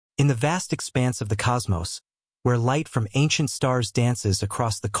In the vast expanse of the cosmos, where light from ancient stars dances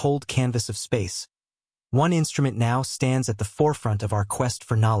across the cold canvas of space, one instrument now stands at the forefront of our quest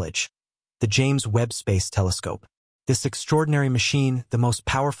for knowledge, the James Webb Space Telescope. This extraordinary machine, the most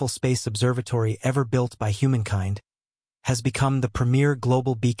powerful space observatory ever built by humankind, has become the premier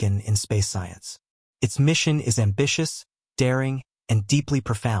global beacon in space science. Its mission is ambitious, daring, and deeply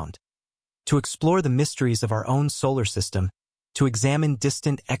profound: to explore the mysteries of our own solar system, to examine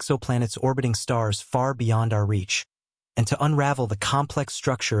distant exoplanets orbiting stars far beyond our reach, and to unravel the complex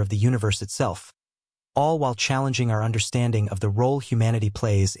structure of the universe itself, all while challenging our understanding of the role humanity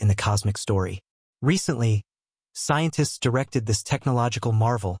plays in the cosmic story. Recently, scientists directed this technological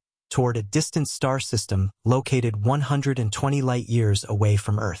marvel toward a distant star system located 120 light-years away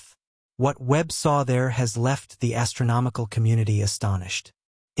from Earth. What Webb saw there has left the astronomical community astonished.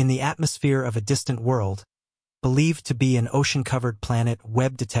 In the atmosphere of a distant world, believed to be an ocean-covered planet,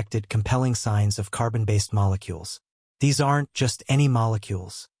 Webb detected compelling signs of carbon-based molecules. These aren't just any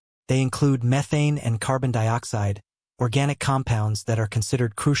molecules. They include methane and carbon dioxide, organic compounds that are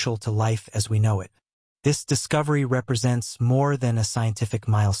considered crucial to life as we know it. This discovery represents more than a scientific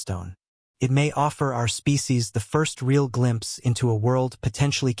milestone. It may offer our species the first real glimpse into a world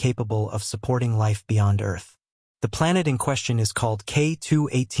potentially capable of supporting life beyond Earth. The planet in question is called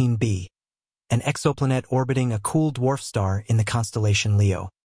K2-18b, an exoplanet orbiting a cool dwarf star in the constellation Leo.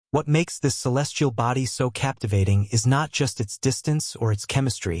 What makes this celestial body so captivating is not just its distance or its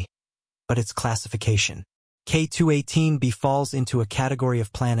chemistry, but its classification. K2-18b falls into a category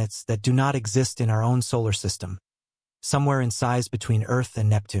of planets that do not exist in our own solar system, somewhere in size between Earth and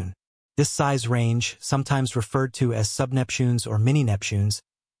Neptune. This size range, sometimes referred to as subneptunes or mini-Neptunes,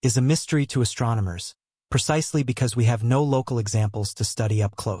 is a mystery to astronomers, precisely because we have no local examples to study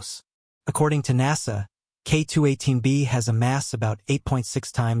up close. According to NASA, K2-18b has a mass about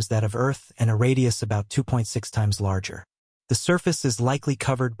 8.6 times that of Earth and a radius about 2.6 times larger. The surface is likely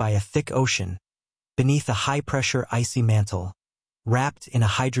covered by a thick ocean, beneath a high-pressure icy mantle, wrapped in a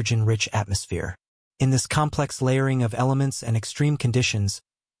hydrogen-rich atmosphere. In this complex layering of elements and extreme conditions,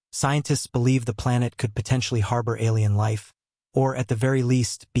 scientists believe the planet could potentially harbor alien life, or at the very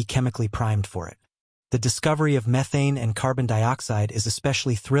least be chemically primed for it. The discovery of methane and carbon dioxide is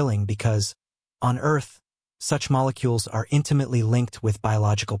especially thrilling because, on Earth, such molecules are intimately linked with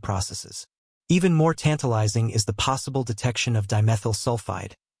biological processes. Even more tantalizing is the possible detection of dimethyl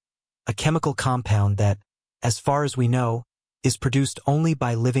sulfide, a chemical compound that, as far as we know, is produced only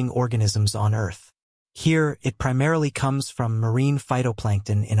by living organisms on Earth. Here, it primarily comes from marine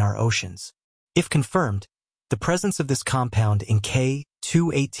phytoplankton in our oceans. If confirmed, the presence of this compound in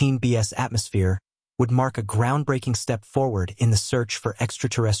K2-18b's atmosphere would mark a groundbreaking step forward in the search for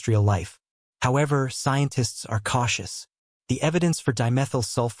extraterrestrial life. However, scientists are cautious. The evidence for dimethyl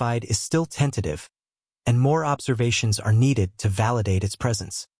sulfide is still tentative, and more observations are needed to validate its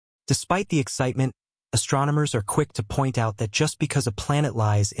presence. Despite the excitement, astronomers are quick to point out that just because a planet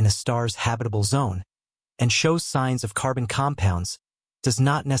lies in a star's habitable zone and shows signs of carbon compounds does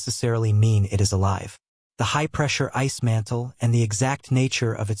not necessarily mean it is alive. The high-pressure ice mantle and the exact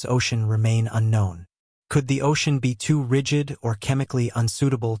nature of its ocean remain unknown. Could the ocean be too rigid or chemically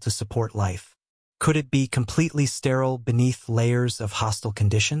unsuitable to support life? Could it be completely sterile beneath layers of hostile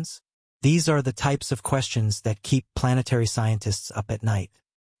conditions? These are the types of questions that keep planetary scientists up at night.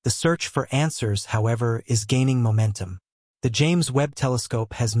 The search for answers, however, is gaining momentum. The James Webb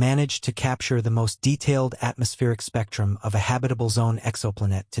Telescope has managed to capture the most detailed atmospheric spectrum of a habitable zone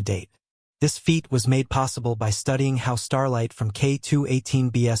exoplanet to date. This feat was made possible by studying how starlight from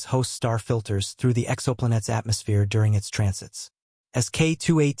K2-18b's host star filters through the exoplanet's atmosphere during its transits. As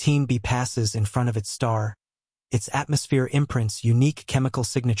K2-18b passes in front of its star, its atmosphere imprints unique chemical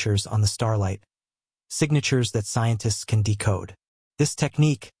signatures on the starlight, signatures that scientists can decode. This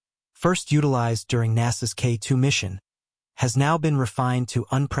technique, first utilized during NASA's K2 mission, has now been refined to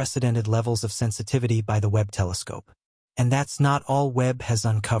unprecedented levels of sensitivity by the Webb telescope. And that's not all Webb has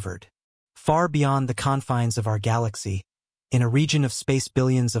uncovered. Far beyond the confines of our galaxy, in a region of space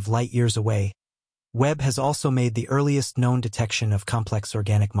billions of light-years away, Webb has also made the earliest known detection of complex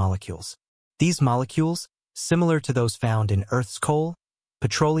organic molecules. These molecules, similar to those found in Earth's coal,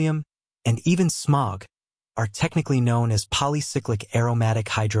 petroleum, and even smog, are technically known as polycyclic aromatic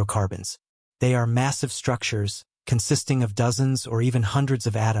hydrocarbons. They are massive structures, consisting of dozens or even hundreds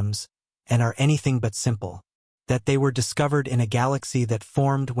of atoms, and are anything but simple. That they were discovered in a galaxy that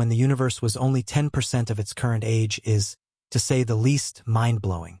formed when the universe was only 10% of its current age is, to say the least,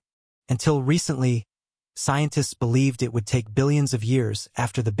 mind-blowing. Until recently, scientists believed it would take billions of years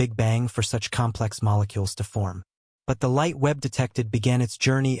after the Big Bang for such complex molecules to form. But the light Webb detected began its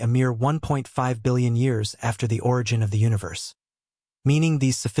journey a mere 1.5 billion years after the origin of the universe, meaning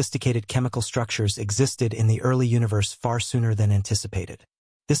these sophisticated chemical structures existed in the early universe far sooner than anticipated.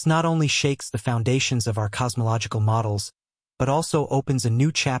 This not only shakes the foundations of our cosmological models, but also opens a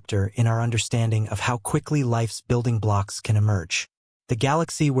new chapter in our understanding of how quickly life's building blocks can emerge. The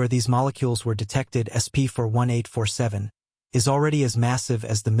galaxy where these molecules were detected, SP41847, is already as massive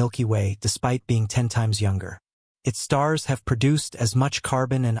as the Milky Way despite being 10 times younger. Its stars have produced as much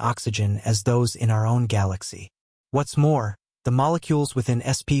carbon and oxygen as those in our own galaxy. What's more, the molecules within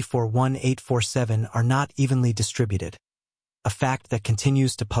SP41847 are not evenly distributed, a fact that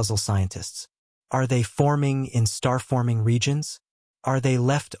continues to puzzle scientists. Are they forming in star-forming regions? Are they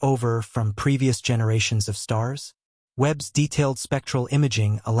left over from previous generations of stars? Webb's detailed spectral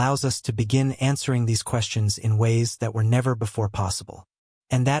imaging allows us to begin answering these questions in ways that were never before possible.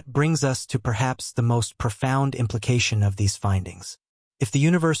 And that brings us to perhaps the most profound implication of these findings. If the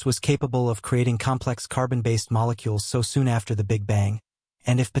universe was capable of creating complex carbon-based molecules so soon after the Big Bang,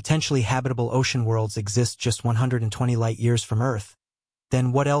 and if potentially habitable ocean worlds exist just 120 light-years from Earth,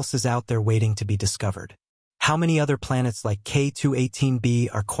 then what else is out there waiting to be discovered? How many other planets like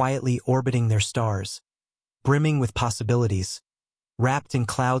K218b are quietly orbiting their stars, brimming with possibilities, wrapped in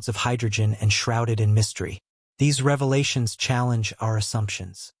clouds of hydrogen and shrouded in mystery? These revelations challenge our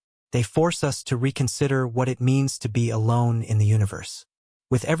assumptions. They force us to reconsider what it means to be alone in the universe.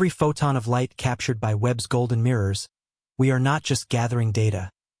 With every photon of light captured by Webb's golden mirrors, we are not just gathering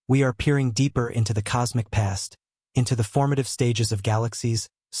data, we are peering deeper into the cosmic past, into the formative stages of galaxies,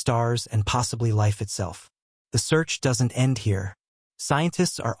 stars, and possibly life itself. The search doesn't end here.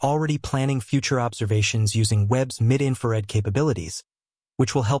 Scientists are already planning future observations using Webb's mid-infrared capabilities,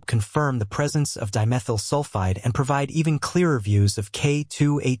 which will help confirm the presence of dimethyl sulfide and provide even clearer views of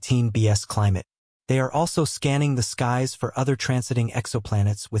K218b's climate. They are also scanning the skies for other transiting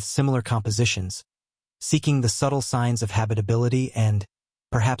exoplanets with similar compositions, seeking the subtle signs of habitability and,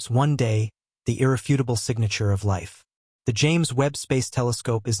 perhaps one day, the irrefutable signature of life. The James Webb Space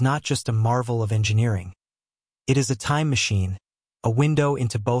Telescope is not just a marvel of engineering. It is a time machine, a window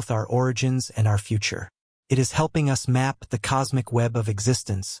into both our origins and our future. It is helping us map the cosmic web of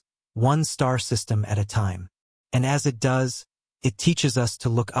existence, one star system at a time. And as it does, it teaches us to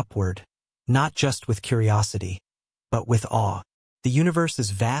look upward, not just with curiosity, but with awe. The universe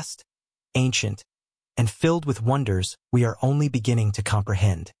is vast, ancient, and filled with wonders we are only beginning to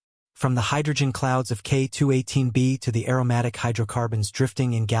comprehend. From the hydrogen clouds of K218b to the aromatic hydrocarbons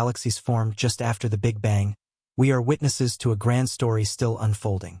drifting in galaxies formed just after the Big Bang, we are witnesses to a grand story still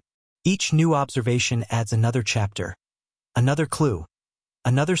unfolding. Each new observation adds another chapter, another clue,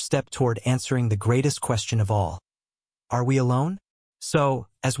 another step toward answering the greatest question of all. Are we alone? So,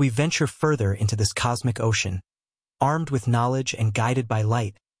 as we venture further into this cosmic ocean, armed with knowledge and guided by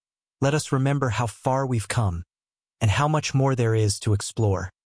light, let us remember how far we've come and how much more there is to explore.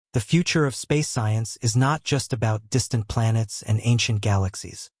 The future of space science is not just about distant planets and ancient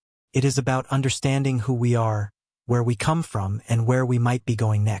galaxies. It is about understanding who we are, where we come from, and where we might be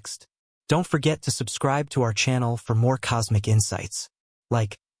going next. Don't forget to subscribe to our channel for more cosmic insights.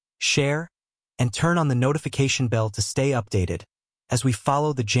 Like, share, and turn on the notification bell to stay updated as we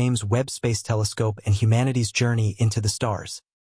follow the James Webb Space Telescope and humanity's journey into the stars.